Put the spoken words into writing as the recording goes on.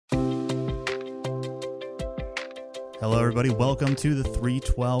Hello, everybody. Welcome to the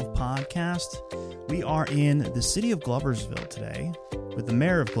 312 podcast. We are in the city of Gloversville today with the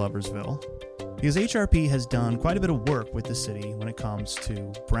mayor of Gloversville because HRP has done quite a bit of work with the city when it comes to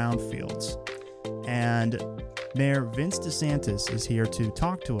brownfields. And Mayor Vince DeSantis is here to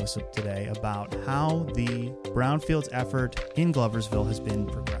talk to us today about how the brownfields effort in Gloversville has been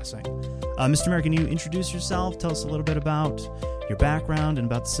progressing. Mr. Mayor, can you introduce yourself? Tell us a little bit about your background and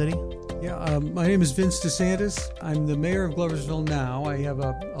about the city. Yeah, my name is Vince DeSantis. I'm the mayor of Gloversville now. I have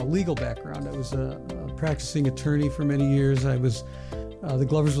a legal background. I was a practicing attorney for many years. I was the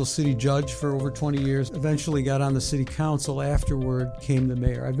Gloversville city judge for over 20 years. Eventually got on the city council. Afterward came the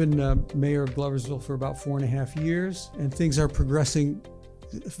mayor. I've been mayor of Gloversville for about 4.5 years, and things are progressing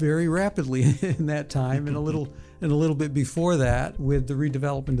very rapidly in that time, and a little bit before that with the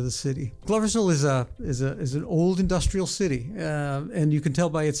redevelopment of the city. Gloversville is an old industrial city, and you can tell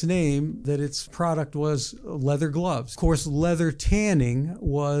by its name that its product was leather gloves. Of course, leather tanning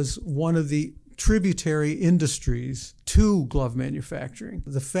was one of the tributary industries to glove manufacturing.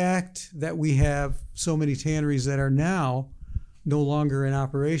 The fact that we have so many tanneries that are now no longer in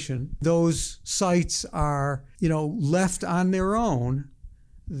operation, those sites are, left on their own.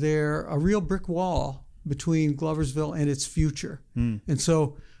 They're a real brick wall between Gloversville and its future. And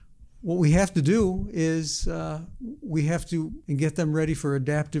so what we have to do is we have to get them ready for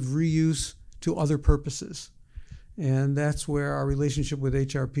adaptive reuse to other purposes. And that's where our relationship with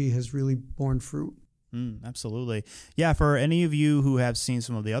HRP has really borne fruit. Absolutely. Yeah, for any of you who have seen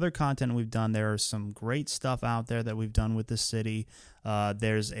some of the other content we've done, there is some great stuff out there that we've done with the city.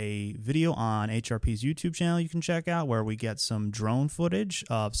 There's a video on HRP's YouTube channel you can check out where we get some drone footage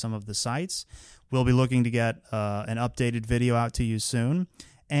of some of the sites. We'll be looking to get an updated video out to you soon.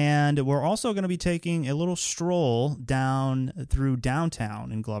 And we're also going to be taking a little stroll down through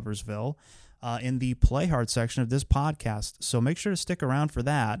downtown in Gloversville in the Play Hard section of this podcast. So make sure to stick around for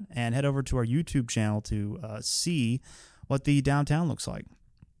that and head over to our YouTube channel to see what the downtown looks like.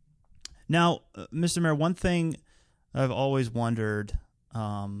 Now, Mr. Mayor, one thing I've always wondered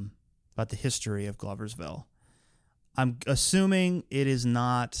about the history of Gloversville. I'm assuming it is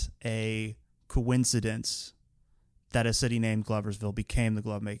not a coincidence that a city named Gloversville became the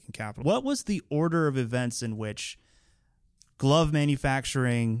glove-making capital. What was the order of events in which glove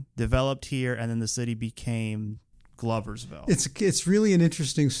manufacturing developed here and then the city became Gloversville? It's really an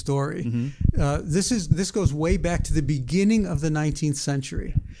interesting story. Mm-hmm. This goes way back to the beginning of the 19th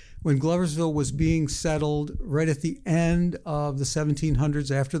century, when Gloversville was being settled right at the end of the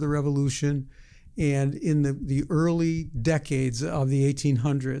 1700s after the Revolution, and in the early decades of the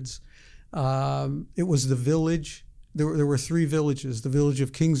 1800s. It was the village. There were three villages: the village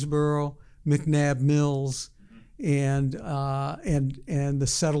of Kingsborough, McNabb Mills, and the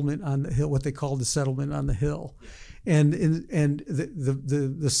settlement on the hill, what they called the settlement on the hill, and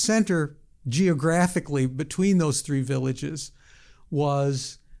the center geographically between those three villages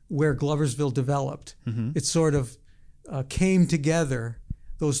was where Gloversville developed. Mm-hmm. It sort of came together.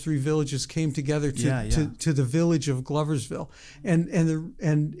 Those three villages came together to the village of Gloversville, and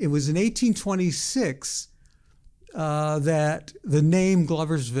it was in 1826 that the name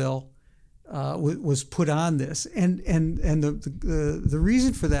Gloversville was put on this, and the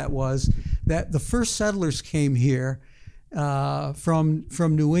reason for that was that the first settlers came here from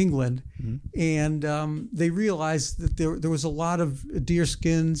New England, mm-hmm. and they realized that there was a lot of deer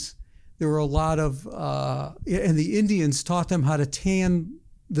skins. There were a lot of and the Indians taught them how to tan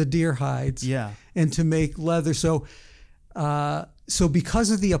the deer hides, and to make leather. So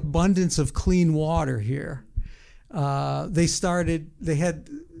because of the abundance of clean water here, they had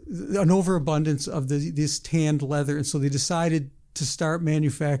an overabundance of this tanned leather, and so they decided to start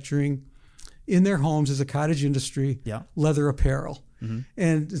manufacturing in their homes as a cottage industry leather apparel. Mm-hmm.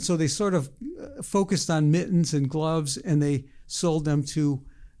 And so they sort of focused on mittens and gloves, and they sold them to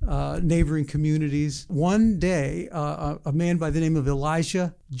neighboring communities. One day, a man by the name of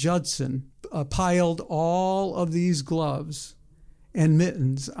Elijah Judson piled all of these gloves and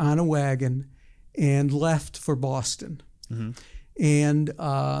mittens on a wagon and left for Boston. Mm-hmm.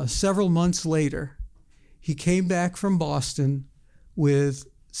 And several months later, he came back from Boston with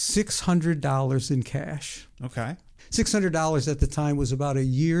 $600 in cash. Okay. $600 at the time was about a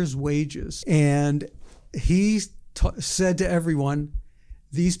year's wages. And he said to everyone,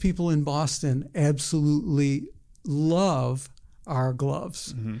 these people in Boston absolutely love our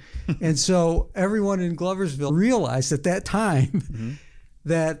gloves. Mm-hmm. And so everyone in Gloversville realized at that time mm-hmm.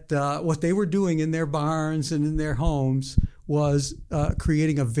 that what they were doing in their barns and in their homes was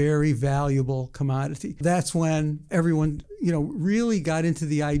creating a very valuable commodity. That's when everyone, really got into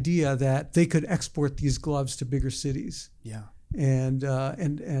the idea that they could export these gloves to bigger cities. Yeah. And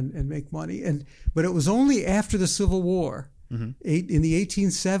make money. But it was only after the Civil War, in the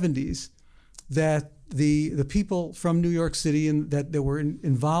 1870s, that the people from New York City and that were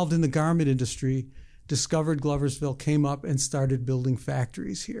involved in the garment industry discovered Gloversville, came up and started building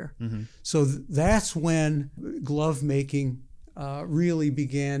factories here. So that's when glove making really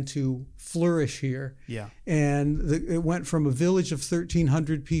began to flourish here. Yeah. And it went from a village of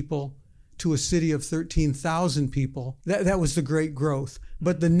 1,300 people to a city of 13,000 people. That was the great growth.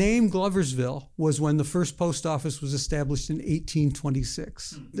 But the name Gloversville was when the first post office was established in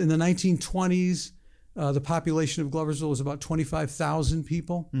 1826. In the 1920s, the population of Gloversville was about 25,000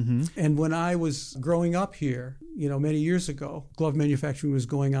 people. And when I was growing up here, many years ago, glove manufacturing was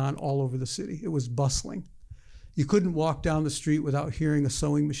going on all over the city. It was bustling. You couldn't walk down the street without hearing a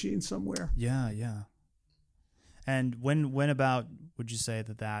sewing machine somewhere. Yeah, yeah. And when about would you say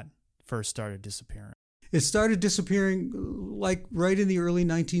that first started disappearing? It started disappearing like right in the early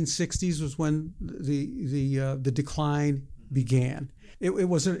 1960s was when the decline began. It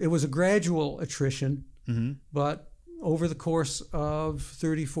was a gradual attrition, but over the course of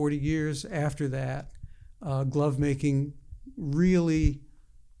 30, 40 years after that, glove making really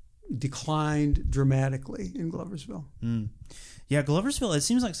declined dramatically in Gloversville. Yeah, Gloversville, it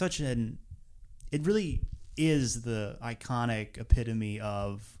seems like it really is the iconic epitome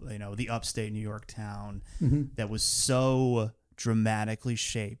of, the upstate New York town that was so dramatically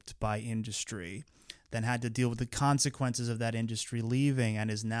shaped by industry, then had to deal with the consequences of that industry leaving, and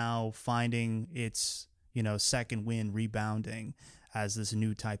is now finding its, second wind, rebounding as this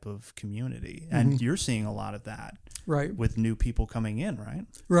new type of community. And you're seeing a lot of that, right, with new people coming in, right?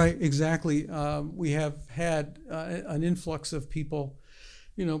 Right, exactly. We have had an influx of people,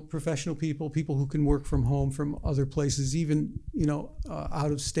 professional people who can work from home from other places, even,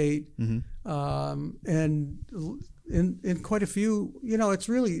 out of state. And in quite a few, it's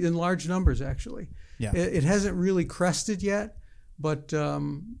really in large numbers, actually. Yeah. It hasn't really crested yet, but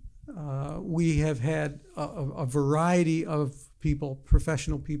we have had a variety of people,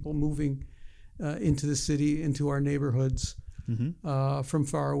 professional people, moving into the city, into our neighborhoods from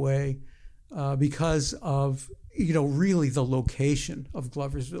far away because of, really the location of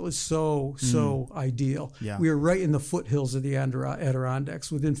Gloversville is so ideal. Yeah. We are right in the foothills of the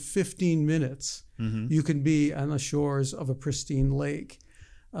Adirondacks. Within 15 minutes, you can be on the shores of a pristine lake.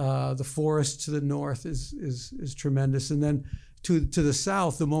 The forest to the north is tremendous, and then to the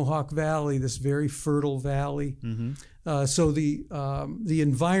south, the Mohawk Valley, this very fertile valley. So the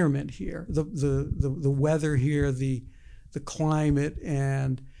environment here, the weather here, the climate,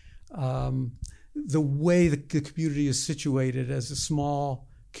 and the way the community is situated as a small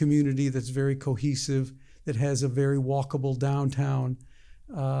community that's very cohesive, that has a very walkable downtown,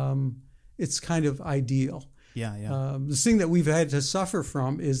 it's kind of ideal. Yeah, yeah. The thing that we've had to suffer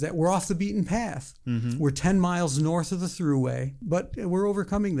from is that we're off the beaten path. We're 10 miles north of the thruway, but we're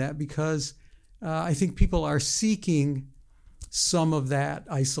overcoming that because I think people are seeking some of that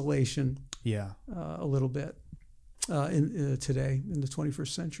isolation a little bit today in the 21st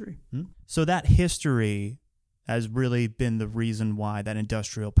century. So that history has really been the reason why that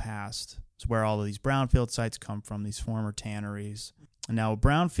industrial past is where all of these brownfield sites come from, these former tanneries. And now a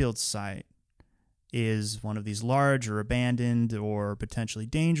brownfield site is one of these large or abandoned or potentially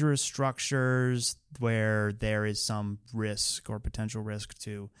dangerous structures where there is some risk or potential risk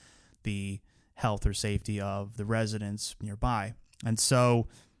to the health or safety of the residents nearby. And so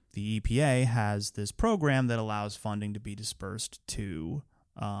the EPA has this program that allows funding to be dispersed to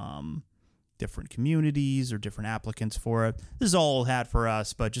different communities or different applicants for it. This is all old hat for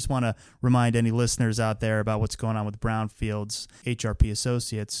us, but just want to remind any listeners out there about what's going on with Brownfields HRP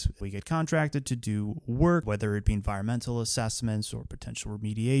Associates. We get contracted to do work, whether it be environmental assessments or potential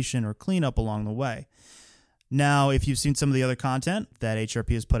remediation or cleanup along the way. Now, if you've seen some of the other content that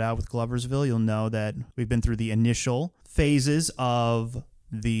HRP has put out with Gloversville, you'll know that we've been through the initial phases of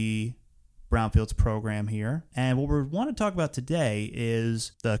the Brownfields program here. And what we want to talk about today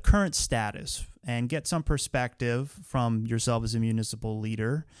is the current status and get some perspective from yourself as a municipal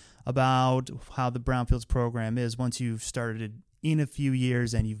leader about how the Brownfields program is once you've started in a few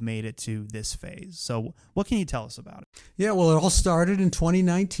years and you've made it to this phase. So what can you tell us about it? Yeah, well, it all started in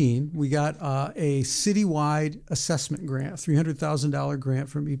 2019. We got a citywide assessment grant, $300,000 grant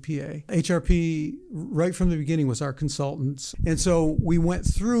from EPA. HRP, right from the beginning, was our consultants. And so we went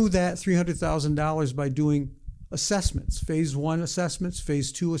through that $300,000 by doing assessments, phase 1 assessments,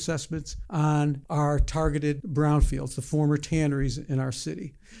 phase 2 assessments on our targeted brownfields, the former tanneries in our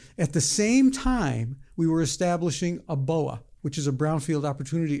city. At the same time, we were establishing a BOA, which is a brownfield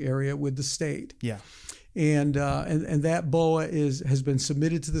opportunity area with the state. Yeah. And that BOA has been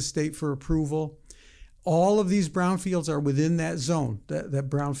submitted to the state for approval. All of these brownfields are within that zone, that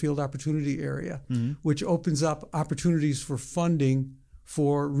brownfield opportunity area, which opens up opportunities for funding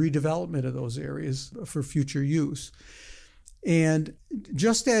for redevelopment of those areas for future use. And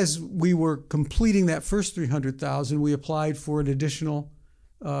just as we were completing that first $300,000, we applied for an additional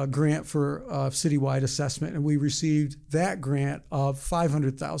grant for citywide assessment, and we received that grant of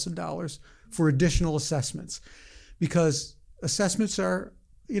 $500,000 for additional assessments, because assessments are,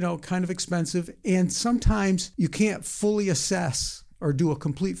 kind of expensive, and sometimes you can't fully assess or do a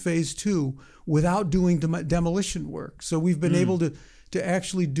complete phase 2 without doing demolition work. So we've been able to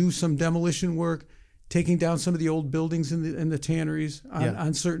actually do some demolition work, taking down some of the old buildings in the tanneries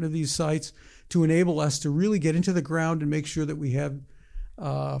on certain of these sites to enable us to really get into the ground and make sure that we have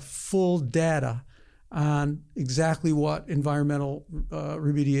full data on exactly what environmental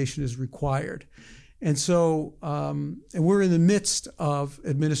remediation is required. And so and we're in the midst of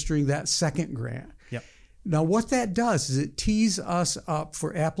administering that second grant. Yep. Now, what that does is it tees us up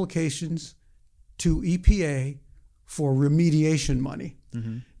for applications to EPA for remediation money,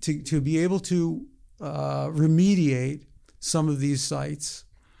 to be able to remediate some of these sites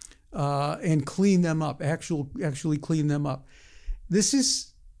and clean them up, actually clean them up. This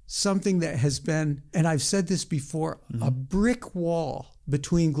is something that has been, and I've said this before, a brick wall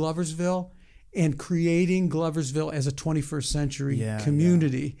between Gloversville and creating Gloversville as a 21st century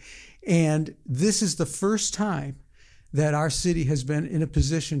community. And this is the first time that our city has been in a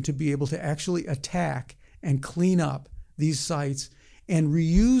position to be able to actually attack and clean up these sites and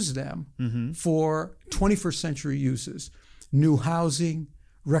reuse them for 21st century uses. New housing,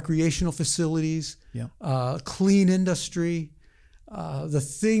 recreational facilities, clean industry, the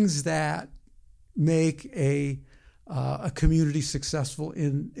things that make a community successful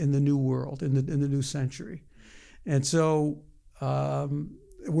in the new world, in the new century. And so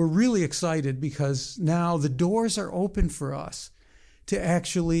we're really excited because now the doors are open for us to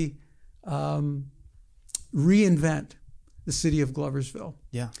actually reinvent the city of Gloversville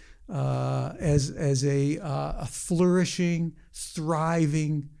as a flourishing,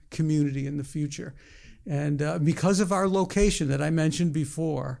 thriving community in the future. And because of our location that I mentioned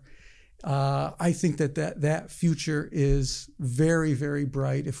before, I think that future is very, very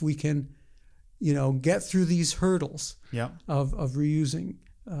bright if we can, get through these hurdles of reusing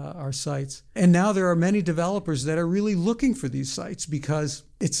our sites. And now there are many developers that are really looking for these sites, because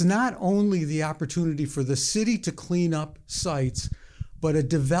it's not only the opportunity for the city to clean up sites, but a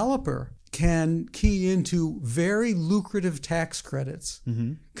developer can key into very lucrative tax credits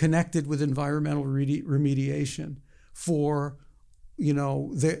connected with environmental remediation for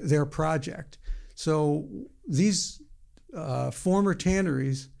their project. So these former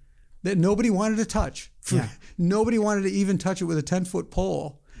tanneries that nobody wanted to touch, nobody wanted to even touch it with a 10-foot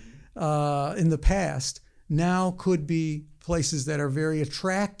pole in the past, now could be places that are very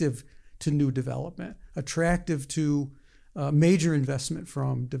attractive to new development, attractive to major investment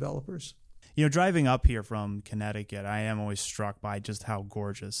from developers. Driving up here from Connecticut, I am always struck by just how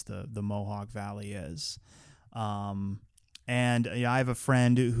gorgeous the Mohawk Valley is. And I have a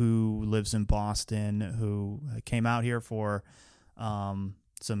friend who lives in Boston who came out here for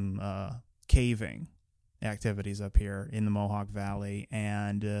some caving activities up here in the Mohawk Valley,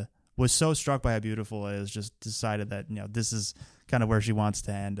 and was so struck by how beautiful it is, just decided that this is kind of where she wants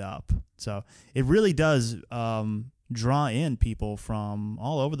to end up. So it really does draw in people from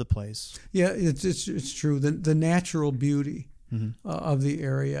all over the place. Yeah, it's true. The natural beauty of the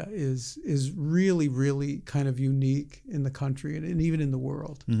area is really, really kind of unique in the country and even in the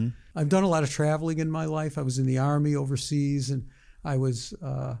world. I've done a lot of traveling in my life. I was in the Army overseas, and I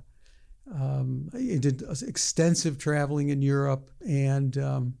did extensive traveling in Europe. And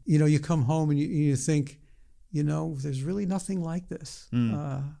you come home and you think, there's really nothing like this.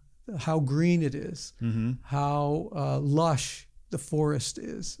 How green it is, how lush the forest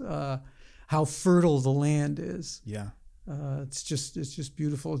is, how fertile the land is. Yeah. It's just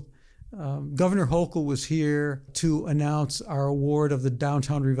beautiful. Governor Hochul was here to announce our award of the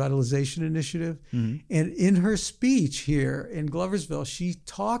Downtown Revitalization Initiative. And in her speech here in Gloversville, she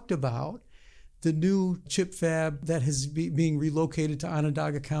talked about the new chip fab that is being relocated to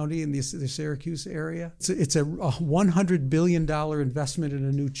Onondaga County in the Syracuse area. It's a $100 billion investment in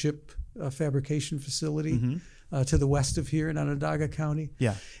a new chip fabrication facility to the west of here in Onondaga County.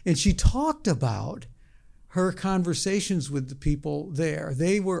 Yeah. And she talked about her conversations with the people there,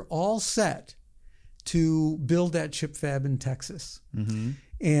 they were all set to build that chip fab in Texas. Mm-hmm.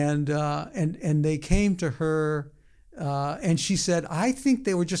 And they came to her, and she said, I think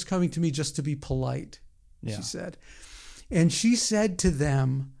they were just coming to me just to be polite, she said. And she said to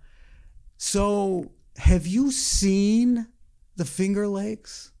them, so have you seen the Finger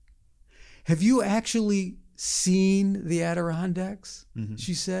Lakes? Have you actually seen the Adirondacks? Mm-hmm.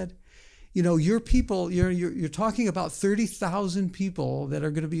 She said. You know, your people, you're talking about 30,000 people that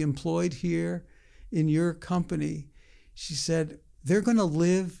are going to be employed here in your company. She said, they're going to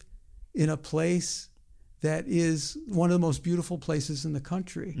live in a place that is one of the most beautiful places in the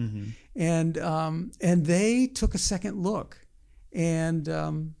country. Mm-hmm. And they took a second look, and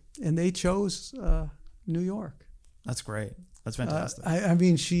they chose New York. That's great. That's fantastic. I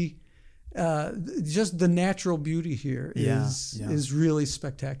mean, just the natural beauty here is really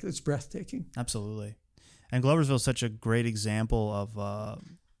spectacular. It's breathtaking. Absolutely. And Gloversville is such a great example of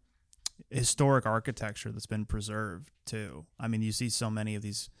historic architecture that's been preserved too. I mean, you see so many of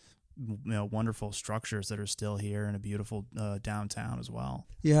these wonderful structures that are still here in a beautiful downtown as well.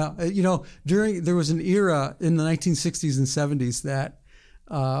 Yeah. There was an era in the 1960s and 70s that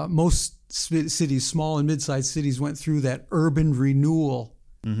most cities, small and mid-sized cities, went through that urban renewal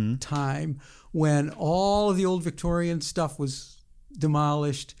time when all of the old Victorian stuff was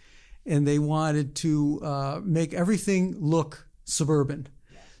demolished, and they wanted to make everything look suburban.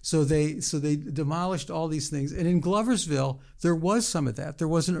 So they demolished all these things. And in Gloversville, there was some of that. There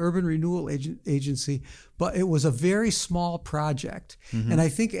was an urban renewal agency, but it was a very small project. And I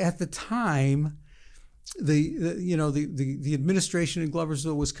think at the time, the administration in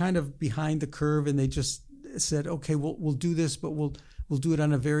Gloversville was kind of behind the curve, and they just said, okay, we'll do this, but we'll do it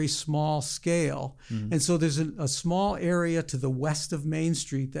on a very small scale. And so there's a small area to the west of Main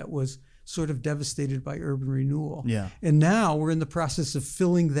Street that was sort of devastated by urban renewal. Yeah. And now we're in the process of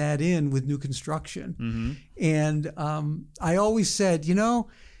filling that in with new construction. And I always said,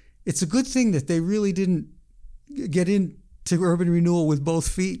 it's a good thing that they really didn't get into urban renewal with both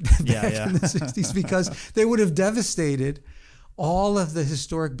feet back in the 60s, because they would have devastated all of the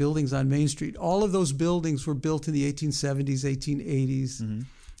historic buildings on Main Street. All of those buildings were built in the 1870s, 1880s,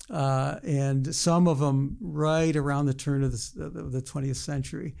 and some of them right around the turn of the 20th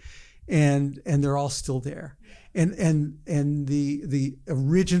century. And they're all still there. And the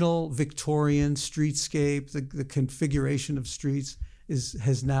original Victorian streetscape, the configuration of streets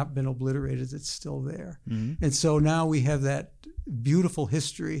has not been obliterated. It's still there. And so now we have that beautiful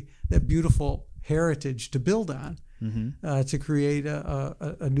history, that beautiful heritage to build on. To create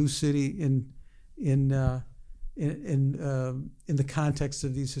a new city in the context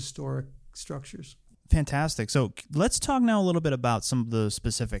of these historic structures. Fantastic. So let's talk now a little bit about some of the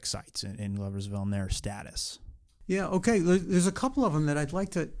specific sites in Gloversville and their status. Yeah. Okay. There's a couple of them that I'd like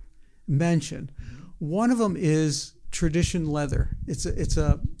to mention. One of them is Tradition Leather.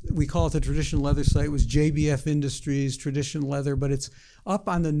 We call it the Tradition Leather site. It was JBF Industries, Tradition Leather, but it's up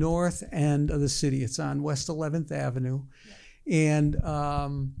on the north end of the city. It's on West 11th Avenue, and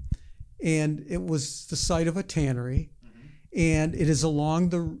it was the site of a tannery, and it is along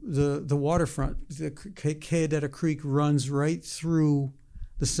the waterfront. The Cayadetta Creek runs right through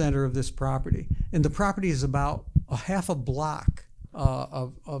the center of this property, and the property is about a half a block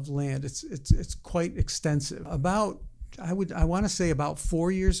of land. It's quite extensive. I want to say about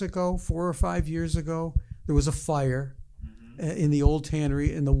 4 or 5 years ago, there was a fire in the old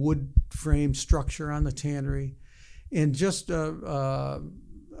tannery, in the wood frame structure on the tannery, and just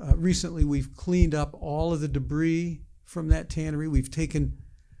recently we've cleaned up all of the debris from that tannery. We've taken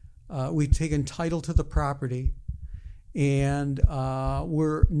title to the property, and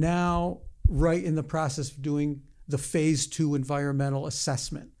we're now right in the process of doing the phase 2 environmental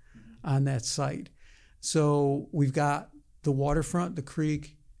assessment on that site. So we've got the waterfront, the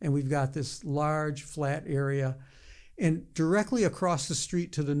creek, and we've got this large flat area. And directly across the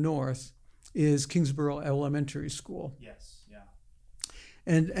street to the north is Kingsborough Elementary School. Yes, yeah.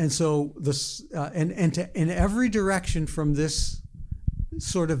 And so this in every direction from this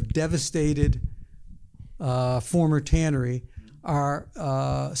sort of devastated former tannery are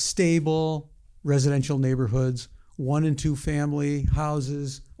stable residential neighborhoods, 1 and 2 family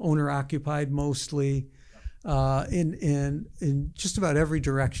houses, owner occupied mostly, in just about every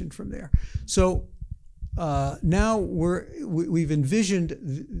direction from there. So now we've envisioned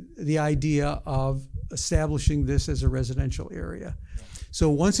the idea of establishing this as a residential area. So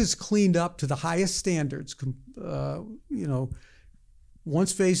once it's cleaned up to the highest standards,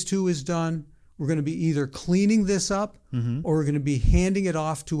 once phase 2 is done, we're going to be either cleaning this up or we're going to be handing it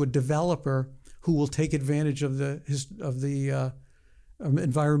off to a developer who will take advantage of the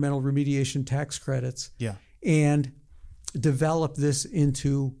environmental remediation tax credits, and develop this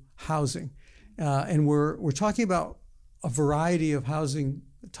into housing. And we're talking about a variety of housing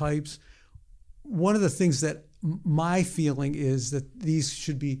types. One of the things that my feeling is that these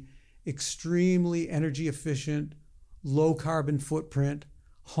should be extremely energy efficient, low carbon footprint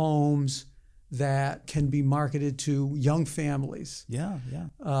homes that can be marketed to young families.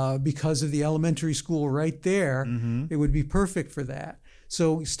 Because of the elementary school right there, it would be perfect for that.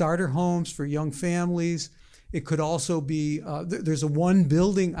 So starter homes for young families. It could also be, there's one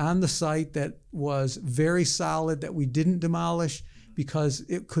building on the site that was very solid that we didn't demolish because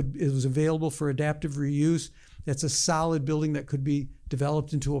it was available for adaptive reuse. That's a solid building that could be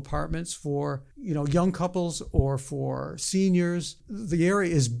developed into apartments for, young couples or for seniors. The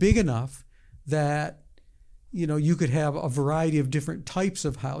area is big enough that, you could have a variety of different types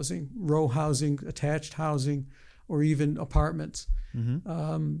of housing, row housing, attached housing, or even apartments.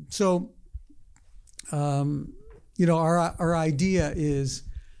 Our idea is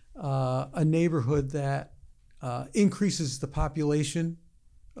a neighborhood that increases the population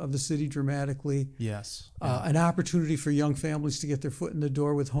of the city dramatically. An opportunity for young families to get their foot in the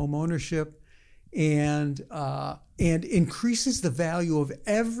door with home ownership, and increases the value of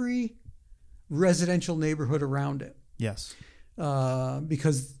every residential neighborhood around it.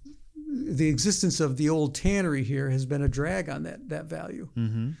 Because the existence of the old tannery here has been a drag on that value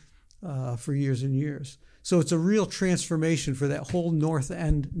for years and years. So it's a real transformation for that whole north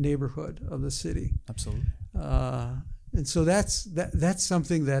end neighborhood of the city. Absolutely. And so that's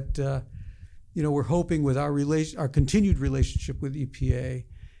something that we're hoping with our continued relationship with EPA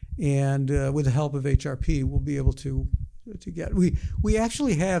and with the help of HRP, we'll be able to get. We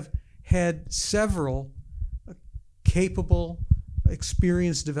actually have had several capable,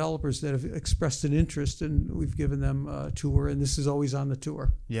 experienced developers that have expressed an interest, and we've given them a tour, and this is always on the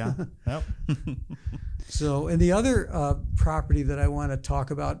tour. So, and the other property that I want to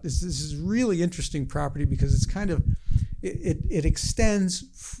talk about is this is really interesting property because it's kind of, it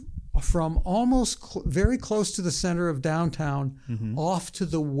extends from almost very close to the center of downtown off to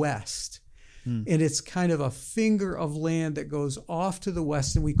the west. And it's kind of a finger of land that goes off to the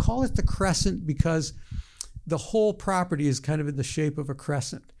west, and we call it the crescent because the whole property is kind of in the shape of a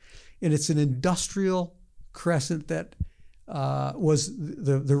crescent. And it's an industrial crescent that was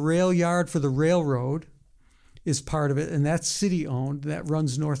the rail yard for the railroad is part of it, and that's city-owned. That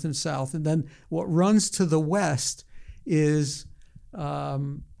runs north and south. And then what runs to the west is a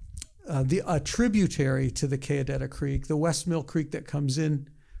tributary to the Cayadetta Creek, the West Mill Creek that comes in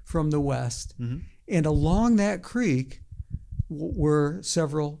from the west. And along that creek were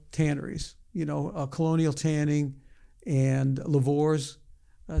several tanneries. Colonial Tanning and Lavor's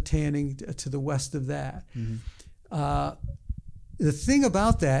Tanning to the west of that. The thing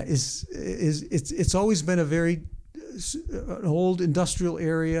about that is it's always been a very an old industrial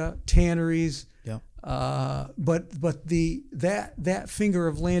area, tanneries. But that finger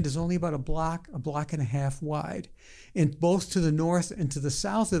of land is only about a block and a half wide, and both to the north and to the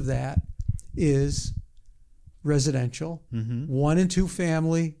south of that is residential, 1 and 2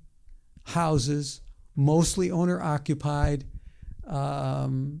 family houses, mostly owner occupied.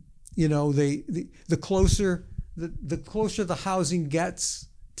 The closer the housing gets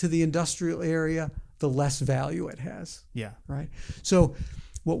to the industrial area, the less value it has. Right. So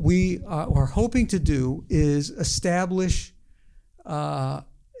what we are hoping to do is establish a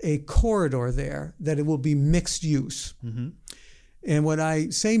corridor there that it will be mixed use. And when I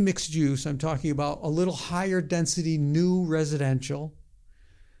say mixed use, I'm talking about a little higher density new residential,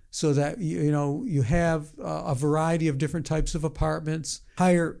 so that you have a variety of different types of apartments,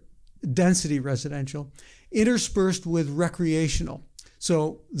 higher density residential, interspersed with recreational.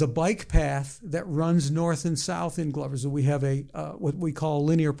 So the bike path that runs north and south in Gloversville, we have a what we call a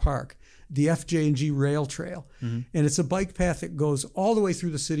linear park, the FJ&G Rail Trail. And it's a bike path that goes all the way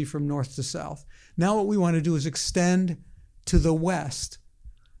through the city from north to south. Now what we want to do is extend to the west,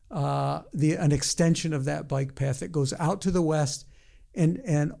 an extension of that bike path that goes out to the west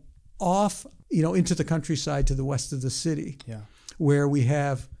and off, into the countryside to the west of the city, where we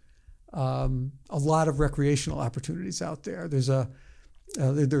have a lot of recreational opportunities out there. There's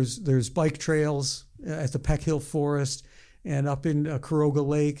bike trails at the Peck Hill Forest and up in Caroga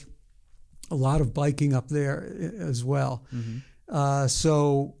Lake. A lot of biking up there as well.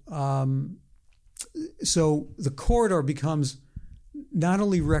 So the corridor becomes not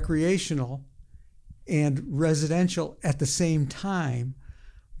only recreational and residential at the same time,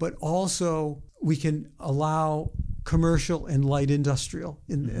 but also we can allow commercial and light industrial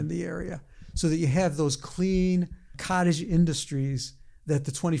in the area. so that you have those clean cottage industries that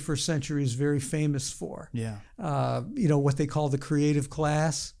the 21st century is very famous for. Yeah. What they call the creative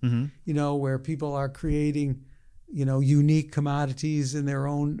class, Mm-hmm. Where people are creating, unique commodities in their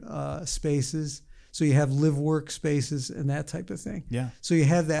own spaces. So you have live-work spaces and that type of thing. Yeah. So you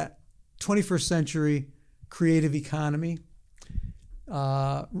have that 21st century creative economy,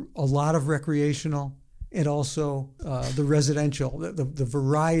 a lot of recreational, and also the residential, the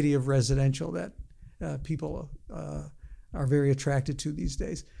variety of residential that people are very attracted to these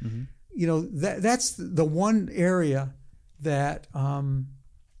days. Mm-hmm. That's the one area that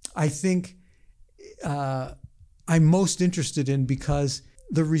I think I'm most interested in, because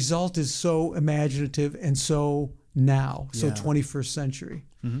the result is so imaginative and so now, so 21st century.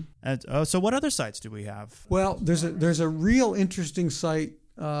 Mm-hmm. And, so what other sites do we have? Well, there's a real interesting site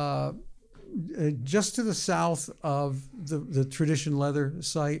just to the south of the Tradition Leather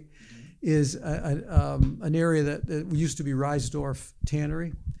site is an area that used to be Reisdorf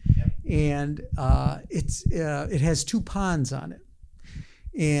Tannery, and it has 2 ponds on it,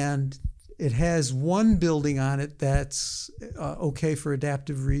 and it has one building on it that's okay for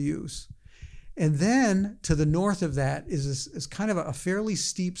adaptive reuse. And then to the north of that is kind of a fairly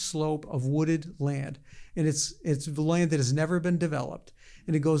steep slope of wooded land. And it's the land that has never been developed.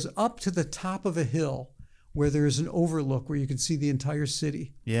 And it goes up to the top of a hill where there is an overlook where you can see the entire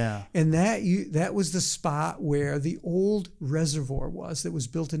city. Yeah. And that was the spot where the old reservoir was that was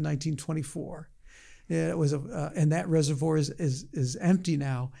built in 1924. It was and that reservoir is empty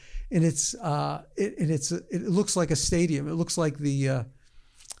now. And it looks like a stadium. It looks like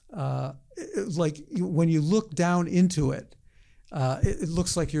like when you look down into it, it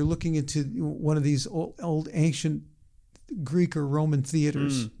looks like you're looking into one of these old ancient Greek or Roman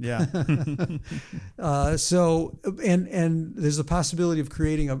theaters. Yeah. So there's a possibility of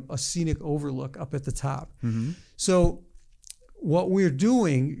creating a scenic overlook up at the top. Mm-hmm. So what we're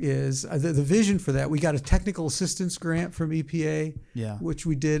doing is the vision for that. We got a technical assistance grant from EPA, which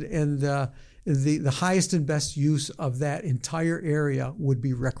we did, and the highest and best use of that entire area would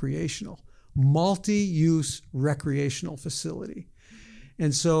be recreational, multi-use recreational facility.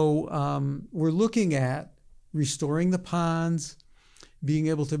 And so we're looking at restoring the ponds, being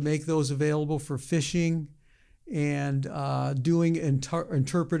able to make those available for fishing, and doing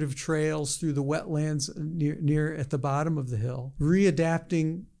interpretive trails through the wetlands near at the bottom of the hill,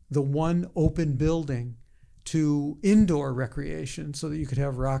 readapting the one open building to indoor recreation so that you could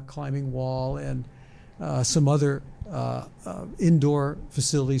have rock climbing wall and some other indoor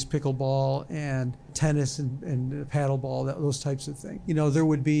facilities, pickleball and tennis and paddleball, those types of things. There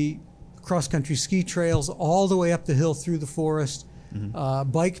would be cross-country ski trails all the way up the hill through the forest,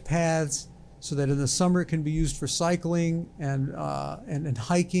 bike paths, so that in the summer it can be used for cycling and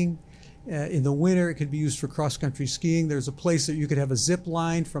hiking. In the winter it could be used for cross-country skiing. There's a place that you could have a zip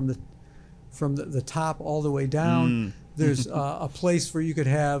line from the top all the way down. There's a place where you could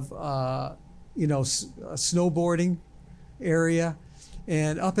have a snowboarding area,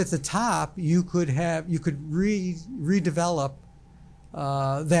 and up at the top you could redevelop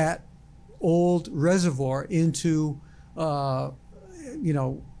that old reservoir into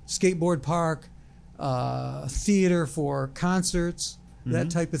skateboard park, theater for concerts, that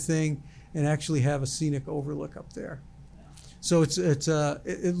type of thing, and actually have a scenic overlook up there. So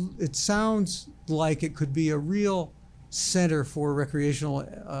it sounds like it could be a real center for recreational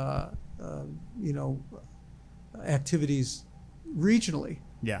activities regionally.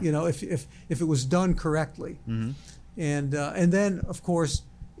 Yeah. If it was done correctly. Mm-hmm. And then of course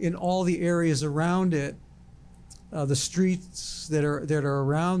in all the areas around it, the streets that are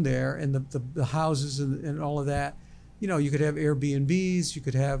around there, and the houses and all of that, you could have Airbnbs, you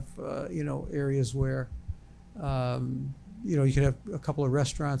could have areas where you could have a couple of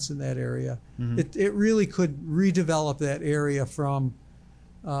restaurants in that area. Mm-hmm. It really could redevelop that area from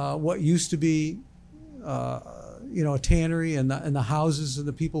what used to be a tannery and the houses and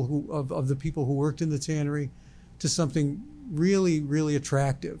the people who worked in the tannery to something really, really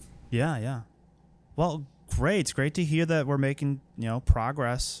attractive. Yeah. Well, great. It's great to hear that we're making,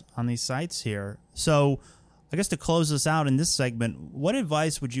 progress on these sites here. So I guess to close us out in this segment, what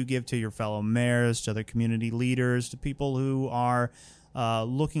advice would you give to your fellow mayors, to other community leaders, to people who are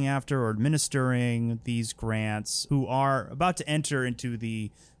looking after or administering these grants, who are about to enter into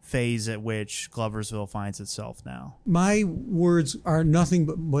the phase at which Gloversville finds itself now? My words are nothing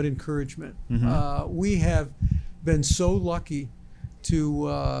but encouragement. Mm-hmm. We have been so lucky to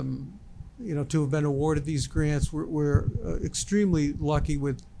have been awarded these grants. We're extremely lucky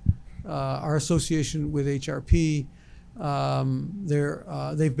with our association with HRP,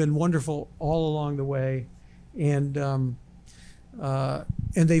 They've been wonderful all along the way, and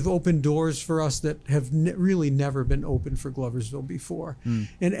they've opened doors for us that have really never been open for Gloversville before.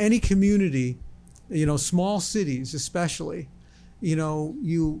 In any community, small cities especially, the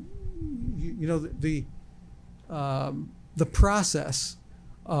process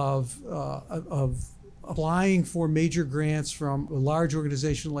of applying for major grants from a large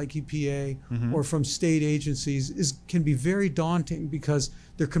organization like EPA or from state agencies can be very daunting because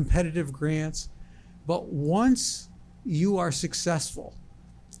they're competitive grants. But once you are successful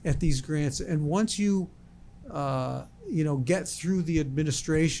at these grants, and once you get through the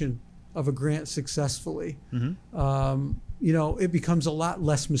administration of a grant successfully, it becomes a lot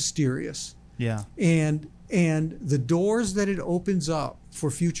less mysterious. Yeah. And the doors that it opens up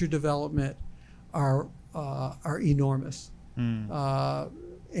for future development are enormous, and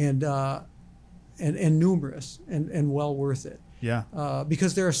numerous, and well worth it. Yeah.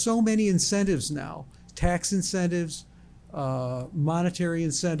 Because there are so many incentives now, tax incentives, monetary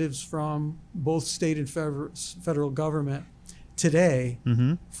incentives from both state and federal government today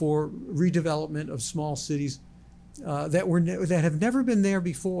for redevelopment of small cities that have never been there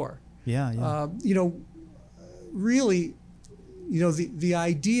before. Yeah. Really, the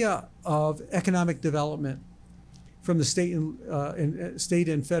idea of economic development from the state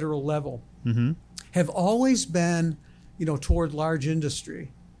and federal level have always been, toward large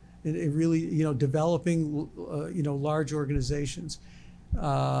industry, and really, developing, large organizations,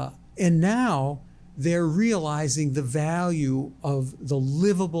 and now they're realizing the value of the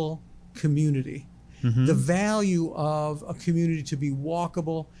livable community. The value of a community to be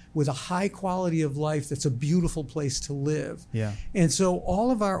walkable with a high quality of life that's a beautiful place to live. Yeah. And so all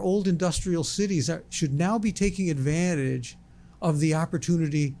of our old industrial cities should now be taking advantage of the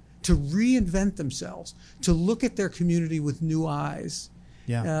opportunity to reinvent themselves, to look at their community with new eyes,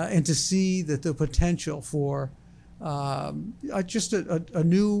 and to see that the potential for just a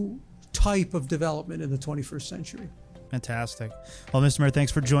new type of development in the 21st century. Fantastic. Well, Mr. Mayor,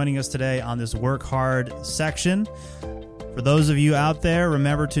 thanks for joining us today on this Work Hard section. For those of you out there,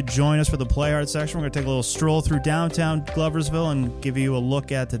 remember to join us for the Play Hard section. We're going to take a little stroll through downtown Gloversville and give you a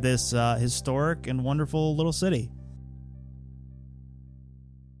look at this historic and wonderful little city.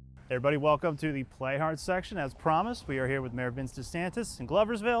 Hey everybody, welcome to the Play Hard section. As promised, we are here with Mayor Vince DeSantis in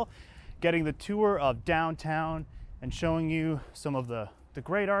Gloversville, getting the tour of downtown and showing you some of the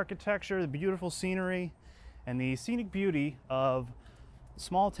great architecture, the beautiful scenery, and the scenic beauty of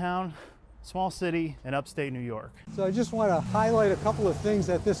small town, small city in upstate New York. So I just want to highlight a couple of things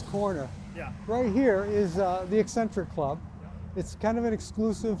at this corner. Yeah. Right here is the Eccentric Club. It's kind of an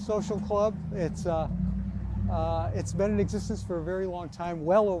exclusive social club. It's been in existence for a very long time,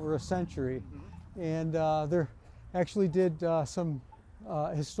 well over a century. And they actually did some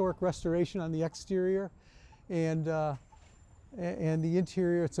historic restoration on the exterior, and the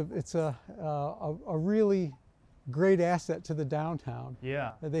interior. It's a really great asset to the downtown.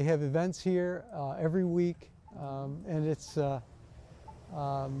 Yeah. They have events here every week, and it's a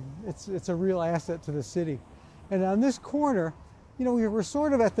real asset to the city. And on this corner, we're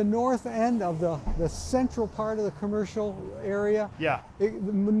sort of at the north end of the central part of the commercial area. Yeah. The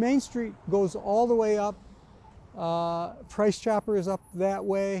Main Street goes all the way up. Price Chopper is up that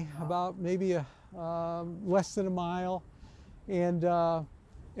way, about maybe less than a mile. And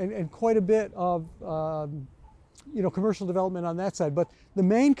quite a bit of commercial development on that side, but the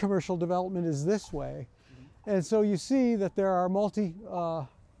main commercial development is this way. And so you see that there are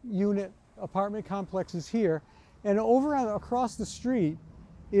multi-unit apartment complexes here, and across the street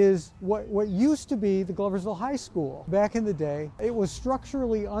is what used to be the Gloversville High School. Back in the day, it was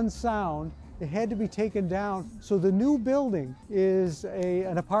structurally unsound. It had to be taken down. So the new building is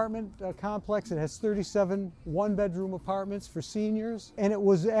an apartment complex. It has 37 one-bedroom apartments for seniors. And it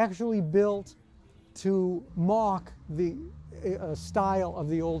was actually built to mock the style of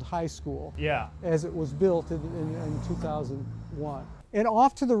the old high school. Yeah. As it was built in 2001. And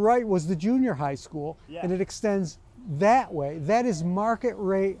off to the right was the junior high school. Yeah. And it extends that way. That is market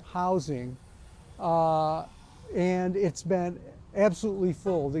rate housing. And it's been absolutely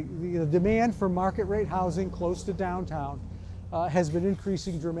full. The demand for market rate housing close to downtown has been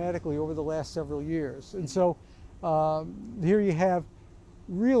increasing dramatically over the last several years. And so here you have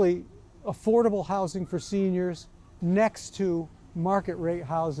really affordable housing for seniors next to market rate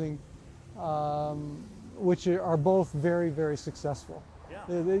housing, which are both very, very successful. Yeah.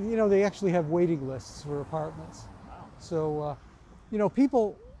 They actually have waiting lists for apartments. Wow. So,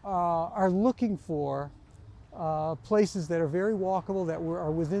 people are looking for places that are very walkable, that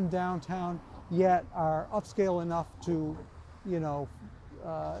are within downtown, yet are upscale enough to,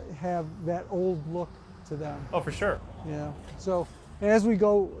 have that old look to them. Oh, for sure. Yeah. So as we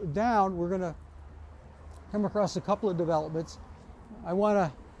go down, we're going to come across a couple of developments. I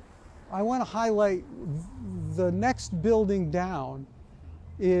want to highlight the next building down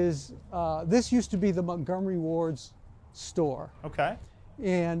is this used to be the Montgomery Ward's store. Okay.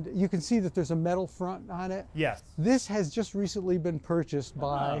 And you can see that there's a metal front on it. Yes. This has just recently been purchased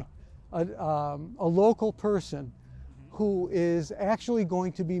by a local person who is actually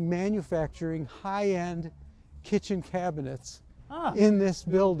going to be manufacturing high-end kitchen cabinets in this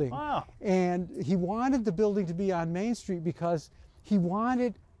building. Wow. And he wanted the building to be on Main Street because he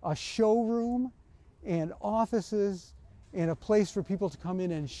wanted a showroom and offices and a place for people to come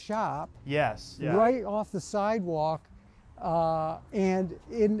in and shop. Yes. Yeah. Right off the sidewalk. And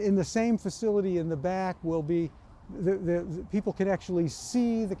in the same facility in the back will be the people can actually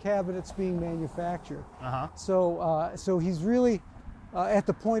see the cabinets being manufactured. So he's really at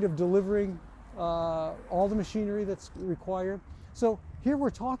the point of delivering all the machinery that's required. So here we're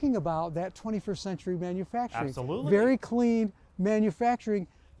talking about that 21st century manufacturing. Absolutely. Very clean manufacturing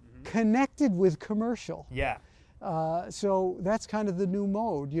connected with commercial. Yeah. So that's kind of the new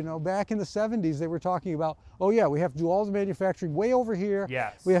mode. Back in the 70s, they were talking about, oh yeah, we have to do all the manufacturing way over here.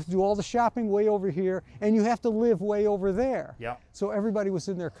 Yes. We have to do all the shopping way over here, and you have to live way over there. Yeah. So everybody was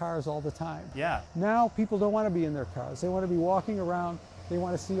in their cars all the time. Yeah. Now people don't want to be in their cars. They want to be walking around. They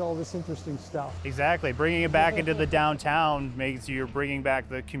want to see all this interesting stuff. Exactly. Bringing it back into the downtown makes you're bringing back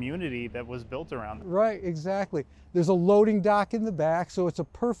the community that was built around it. Right, exactly. There's a loading dock in the back, so it's a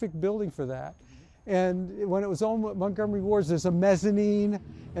perfect building for that. And when it was owned Montgomery Ward's, there's a mezzanine,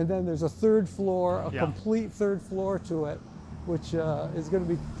 and then there's a third floor, a complete third floor to it, which is going to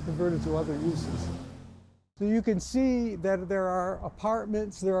be converted to other uses. So you can see that there are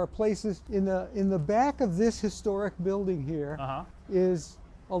apartments, there are places in the back of this historic building here is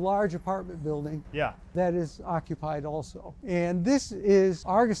a large apartment building that is occupied also. And this is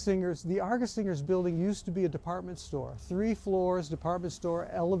Argesinger's. The Argesinger's building used to be a department store. 3 floors, department store,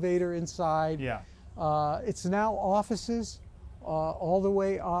 elevator inside. Yeah. It's now offices all the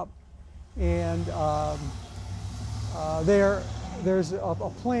way up, and there's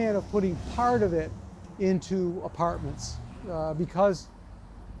a plan of putting part of it into apartments because,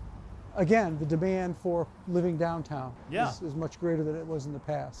 again, the demand for living downtown is much greater than it was in the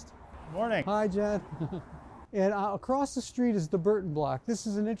past. Morning. Hi, Jen. And across the street is the Burton Block. This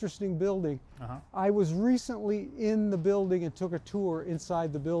is an interesting building. I was recently in the building and took a tour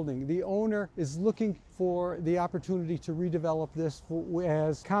inside the building. The owner is looking for the opportunity to redevelop this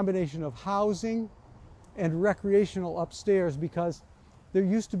as a combination of housing and recreational upstairs, because there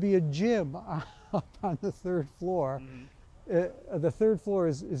used to be a gym up on the 3rd floor. The 3rd floor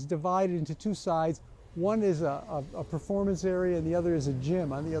is divided into 2 sides. One is a performance area and the other is a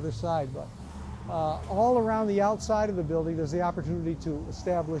gym on the other side. But all around the outside of the building, there's the opportunity to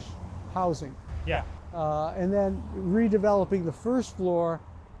establish housing. Yeah. And then redeveloping the 1st floor,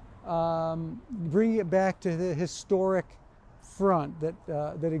 bringing it back to the historic front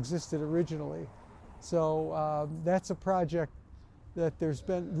that existed originally. So that's a project that there's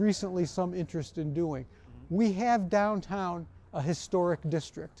been recently some interest in doing. We have downtown a historic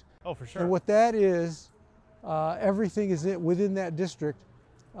district. Oh, for sure. And what that is, everything is within that district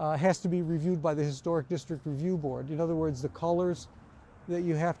has to be reviewed by the Historic District Review Board. In other words, the colors that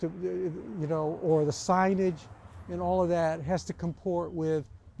you have to, or the signage and all of that has to comport with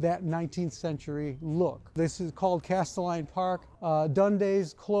that 19th century look. This is called Castelline Park.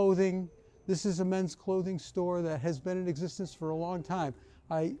 Dunday's Clothing. This is a men's clothing store that has been in existence for a long time.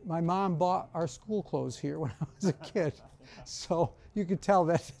 My mom bought our school clothes here when I was a kid. So you could tell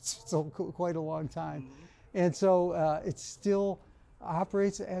that it's quite a long time. And so it still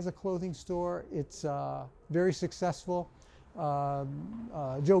operates as a clothing store. It's very successful.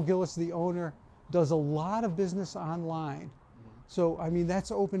 Joe Gillis, the owner, does a lot of business online. So, I mean,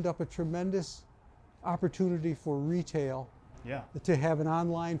 that's opened up a tremendous opportunity for retail to have an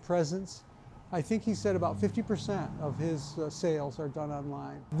online presence. I think he said about 50% of his sales are done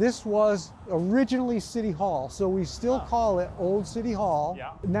online. This was originally City Hall, so we still call it Old City Hall.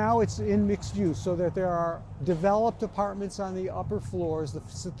 Yeah. Now it's in mixed use, so that there are developed apartments on the upper floors. The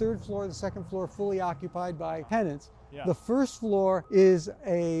 3rd floor, the 2nd floor fully occupied by tenants. Yeah. The 1st floor is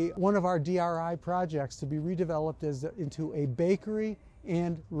one of our DRI projects to be redeveloped into a bakery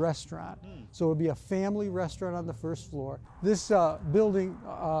and restaurant. So it would be a family restaurant on the 1st floor. This building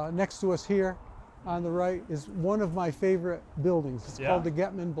next to us here on the right is one of my favorite buildings. It's called the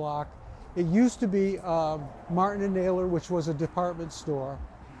Getman Block. It used to be Martin & Naylor, which was a department store.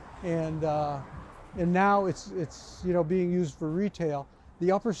 and now it's being used for retail.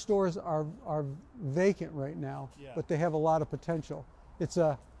 The upper stores are vacant right now, but they have a lot of potential. It's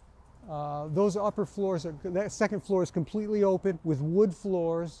those upper floors that second floor is completely open with wood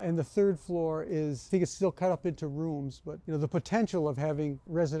floors, and the third floor is, I think it's still cut up into rooms, but the potential of having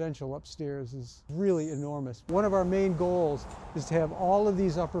residential upstairs is really enormous. One of our main goals is to have all of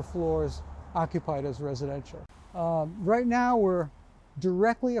these upper floors occupied as residential. Right now we're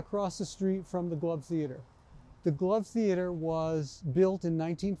directly across the street from the Globe Theater. The Globe Theater was built in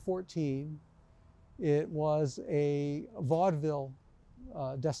 1914. It was a vaudeville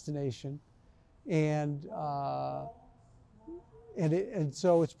destination, and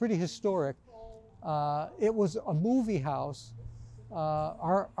so it's pretty historic. It was a movie house,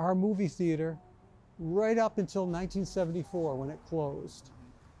 our movie theater, right up until 1974 when it closed.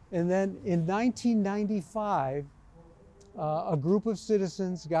 And then in 1995, a group of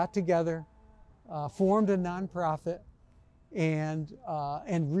citizens got together, formed a nonprofit, and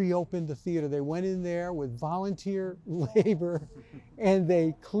reopened the theater. They went in there with volunteer labor, and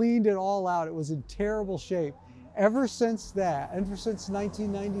they cleaned it all out. It was in terrible shape. Ever since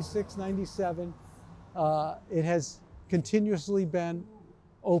 1996, 97, it has continuously been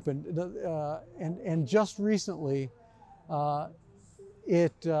opened. And just recently,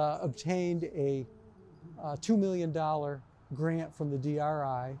 it obtained a $2 million grant from the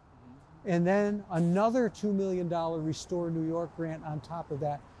DRI, and then another $2 million Restore New York grant on top of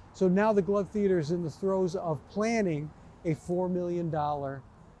that. So now the Globe Theater is in the throes of planning a $4 million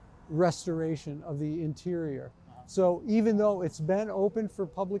restoration of the interior. So even though it's been open for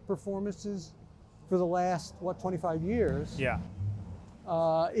public performances for the last, 25 years, it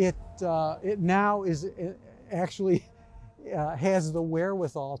now is actually has the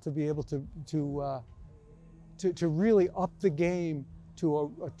wherewithal to be able to really up the game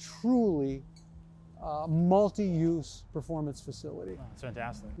to a truly multi-use performance facility. Oh, that's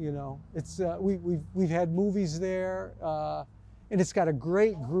fantastic. It's we've had movies there, and it's got a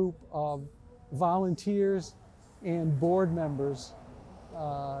great group of volunteers and board members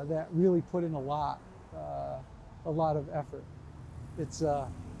that really put in a lot of effort.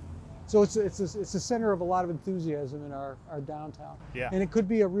 So it's a center of a lot of enthusiasm in our downtown. Yeah. And it could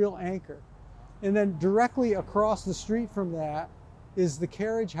be a real anchor. And then directly across the street from that is the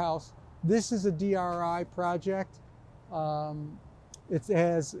Carriage House. This is a DRI project. It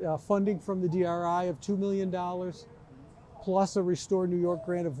has funding from the DRI of $2 million, plus a Restore New York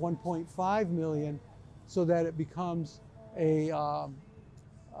grant of $1.5 million, so that it becomes a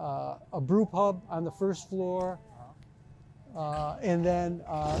brew pub on the first floor. And then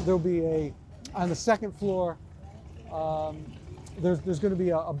there'll be on the second floor, there's going to be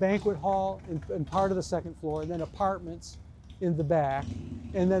a banquet hall in part of the second floor, and then apartments in the back,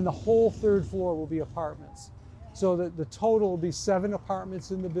 and then the whole third floor will be apartments. So that the total will be 7 apartments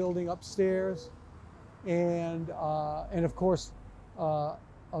in the building upstairs, and of course a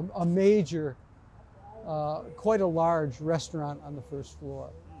major, quite a large restaurant on the first floor.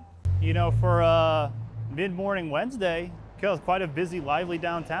 For mid-morning Wednesday, it's quite a busy, lively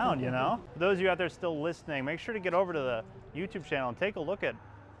downtown, For those of you out there still listening, make sure to get over to the YouTube channel and take a look at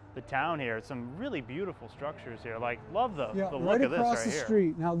the town here. Some really beautiful structures here. Love the look right of this across right the here.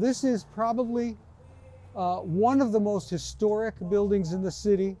 street. Now, this is probably one of the most historic buildings in the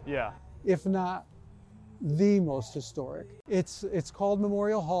city, if not the most historic. It's called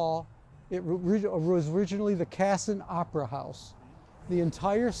Memorial Hall. It was originally the Casson Opera House. The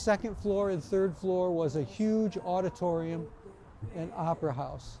entire second floor and third floor was a huge auditorium and opera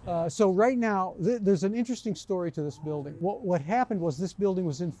house. So right now, there's an interesting story to this building. What happened was this building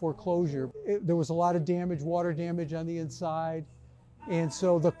was in foreclosure. There was a lot of damage, water damage on the inside. And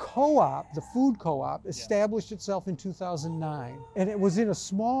so the co-op, the food co-op, established itself in 2009. And it was in a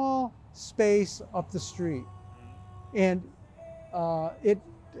small space up the street. And it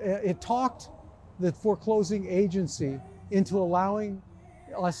talked the foreclosing agency into allowing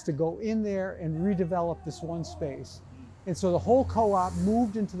us to go in there and redevelop this one space. And so the whole co-op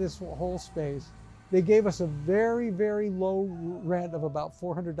moved into this whole space. They gave us a very, very low rent of about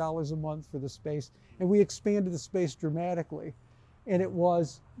 $400 a month for the space, and we expanded the space dramatically. And it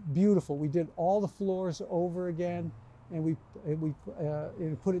was beautiful. We did all the floors over again, and we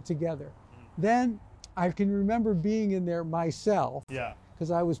put it together. Then I can remember being in there myself,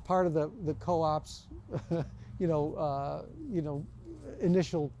 because I was part of the co-op's,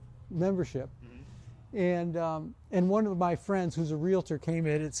 initial membership. And one of my friends who's a realtor came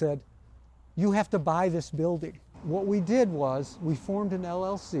in and said, "You have to buy this building." What we did was we formed an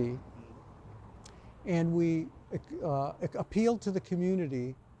LLC, and we appealed to the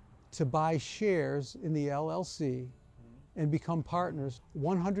community to buy shares in the LLC and become partners.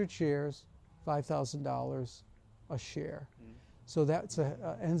 100 shares, $5,000 a share. So that's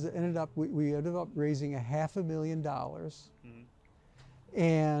ended up we ended up raising $500,000,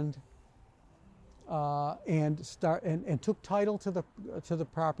 and took title to the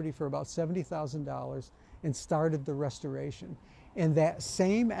property for about $70,000 and started the restoration. And that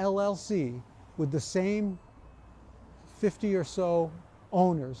same LLC with the same 50 or so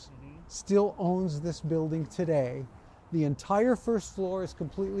owners still owns this building today. The entire first floor is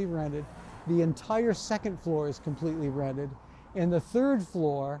completely rented. The entire second floor is completely rented. And the third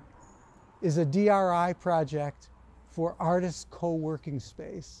floor is a DRI project for artist co-working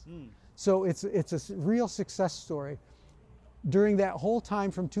space. So it's a real success story. During that whole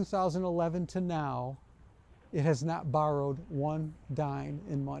time from 2011 to now, it has not borrowed one dime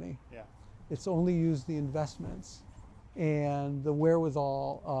in money. Yeah. It's only used the investments and the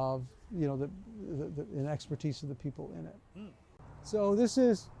wherewithal of, you know, the expertise of the people in it. So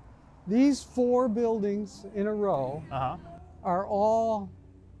these 4 buildings in a row are all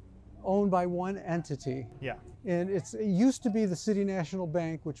owned by one entity. Yeah. And it used to be the City National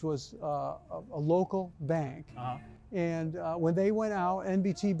Bank, which was a local bank. And when they went out,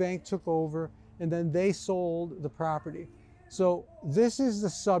 NBT Bank took over, and then they sold the property. So this is the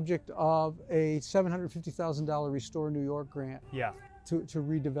subject of a $750,000 Restore New York grant to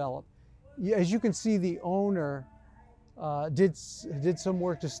redevelop. As you can see, the owner did some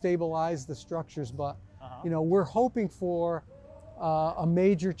work to stabilize the structures, but you know, we're hoping for a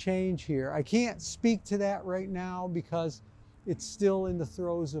major change here. I can't speak to that right now because it's still in the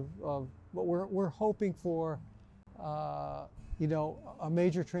throes of but we're hoping for you know, a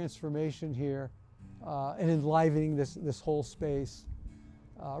major transformation here and enlivening this whole space.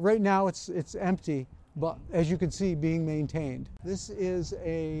 Right now it's empty, but as you can see, being maintained. This is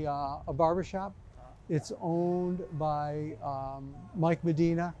a barbershop. It's owned by Mike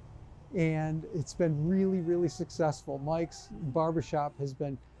Medina, and it's been really, really successful. Mike's barbershop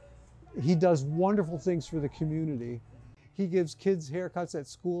he does wonderful things for the community. He gives kids haircuts at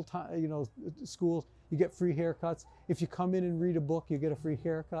school time, you know, schools. You get free haircuts. If you come in and read a book, you get a free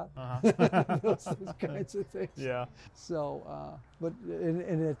haircut. those kinds of things. Yeah. So, but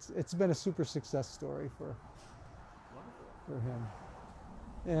it's been a super success story for him,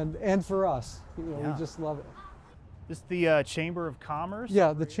 and for us. You know, we just love it. This is the Chamber of Commerce?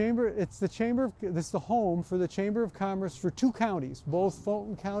 Yeah, the Chamber. It's the home for the Chamber of Commerce for 2 counties, both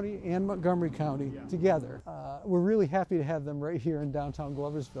Fulton County and Montgomery County together. We're really happy to have them right here in downtown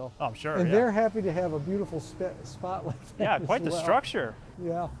Gloversville. Oh, I'm sure. And they're happy to have a beautiful spot like that. Yeah, quite the structure.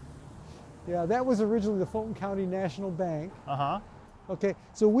 Yeah. Yeah, that was originally the Fulton County National Bank. Okay,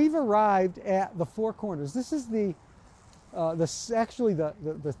 so we've arrived at the Four Corners. This is actually the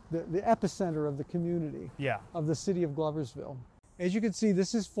epicenter of the community of the city of Gloversville. As you can see,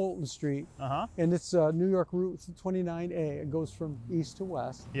 this is Fulton Street, and it's New York Route 29A. It goes from east to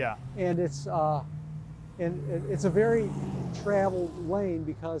west. Yeah. And it's a very traveled lane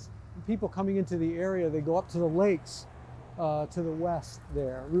because people coming into the area, they go up to the lakes to the west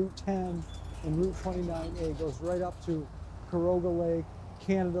there. Route 10 and Route 29A goes right up to Caroga Lake,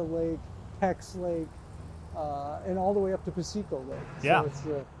 Canada Lake, Peck's Lake, and all the way up to Pasico Lake. Yeah.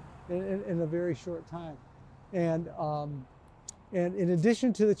 So it's in a very short time. And in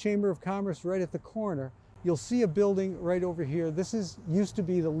addition to the Chamber of Commerce right at the corner, you'll see a building right over here. This used to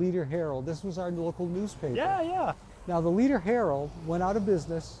be the Leader Herald. This was our local newspaper. Yeah, yeah. Now the Leader Herald went out of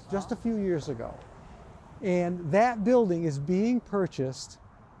business just a few years ago. And that building is being purchased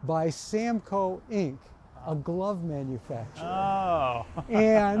by Samco Inc., a glove manufacturer. Oh.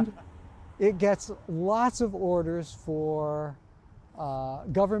 And it gets lots of orders for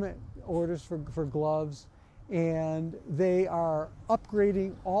government orders for gloves, and they are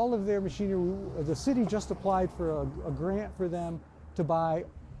upgrading all of their machinery. The city just applied for a grant for them to buy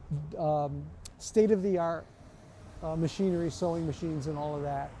state-of-the-art machinery, sewing machines and all of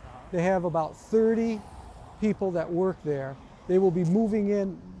that. They have about 30 people that work there. They will be moving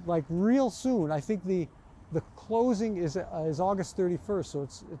in like real soon. I think the closing is August 31st, so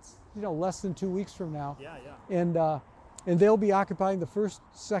it's you know, less than 2 weeks from now. Yeah, yeah. And they'll be occupying the first,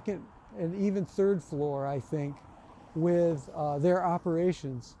 second, and even third floor, I think, with their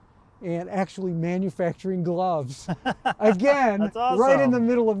operations and actually manufacturing gloves. Again, That's awesome. Right in the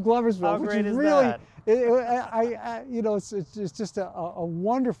middle of Gloversville, How which great is is really, that? you know, it's just a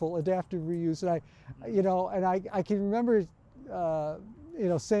wonderful adaptive reuse. And I can remember, you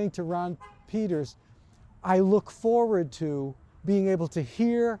know, saying to Ron Peters, I look forward to being able to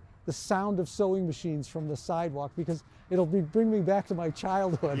hear the sound of sewing machines from the sidewalk, because it'll bring me back to my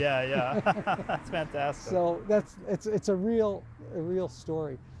childhood. Yeah. That's fantastic. So it's a real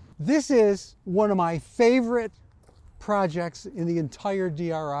story. This is one of my favorite projects in the entire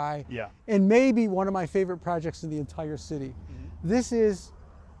DRI. Yeah. And maybe one of my favorite projects in the entire city. This is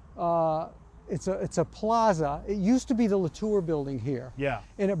it's a plaza. It used to be the Latour building here. Yeah.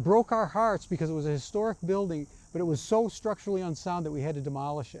 And it broke our hearts because it was a historic building, but it was so structurally unsound that we had to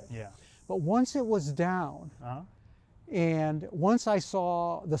demolish it. Yeah. But once it was down, and once I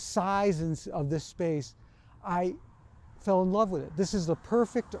saw the size of this space, I fell in love with it. This is the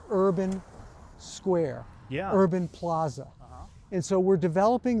perfect urban square, urban plaza. And so we're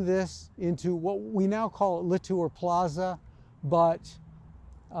developing this into what we now call Latour Plaza, but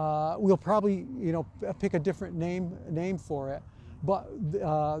we'll probably, pick a different name for it. But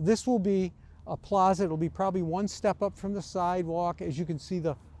this will be a plaza. It'll be probably one step up from the sidewalk. As you can see,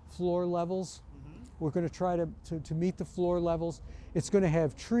 the floor levels. We're going to try to meet the floor levels. It's going to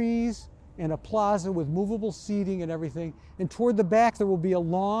have trees and a plaza with movable seating and everything. And toward the back, there will be a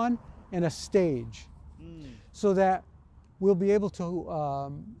lawn and a stage, so that we'll be able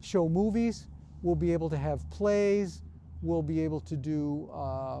to show movies. We'll be able to have plays. We'll be able to do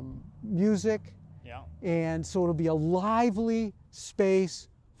music. Yeah. And so it'll be a lively space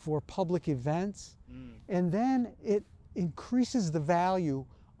for public events. And then it increases the value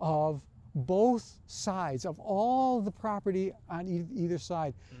of both sides of all the property on either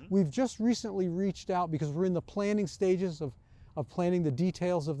side. We've just recently reached out because we're in the planning stages of planning the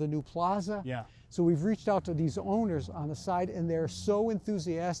details of the new plaza. Yeah. So we've reached out to these owners on the side, and they're so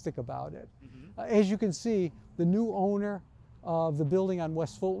enthusiastic about it. As you can see, the new owner of the building on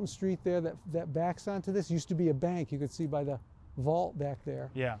West Fulton Street there that backs onto this used to be a bank. You could see by the vault back there.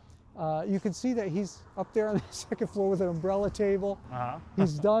 Yeah. You can see that he's up there on the second floor with an umbrella table.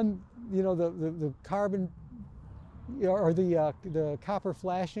 He's done, the carbon or the copper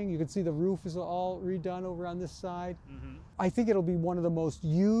flashing. You can see the roof is all redone over on this side. I think it'll be one of the most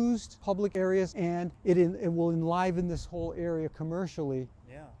used public areas, and it will enliven this whole area commercially.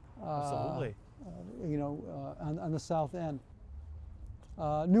 Yeah, absolutely. On the south end.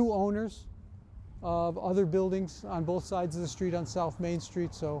 New owners of other buildings on both sides of the street on South Main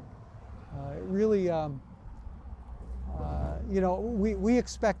Street. So it really, we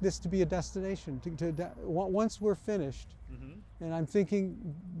expect this to be a destination. Once we're finished, and I'm thinking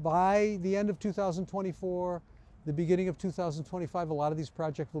by the end of 2024, the beginning of 2025, a lot of these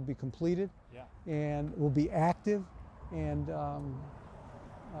projects will be completed, and will be active, and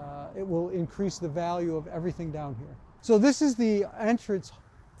it will increase the value of everything down here. So this is the entrance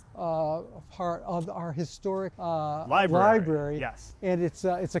part of our historic library. Yes. And it's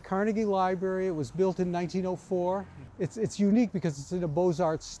a Carnegie library. It was built in 1904. It's unique because it's in a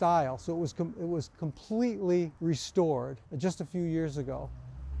Beaux-Arts style. So it was completely restored just a few years ago,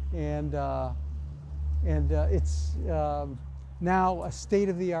 and it's now a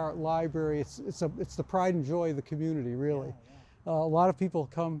state-of-the-art library. It's the pride and joy of the community, really. A lot of people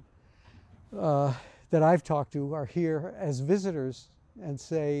come that I've talked to are here as visitors and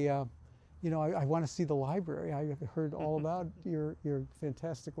say, I want to see the library. I heard all about your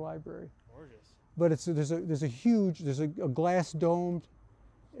fantastic library. Gorgeous. But there's a glass domed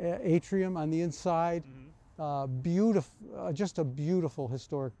atrium on the inside. Beautiful, just a beautiful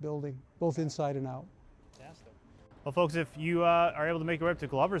historic building, both inside and out. Fantastic. Well, folks, if you are able to make your way up to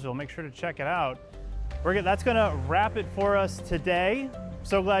Gloversville, make sure to check it out. That's going to wrap it for us today.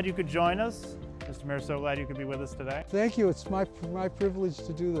 So glad you could join us. Mr. Mayor, so glad you could be with us today. Thank you. It's my privilege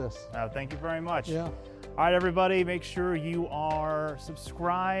to do this. Thank you very much. Yeah. All right, everybody, make sure you are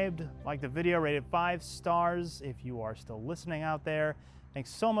subscribed, like the video, rated 5 stars if you are still listening out there.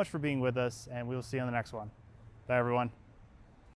 Thanks so much for being with us, and we will see you on the next one. Bye, everyone.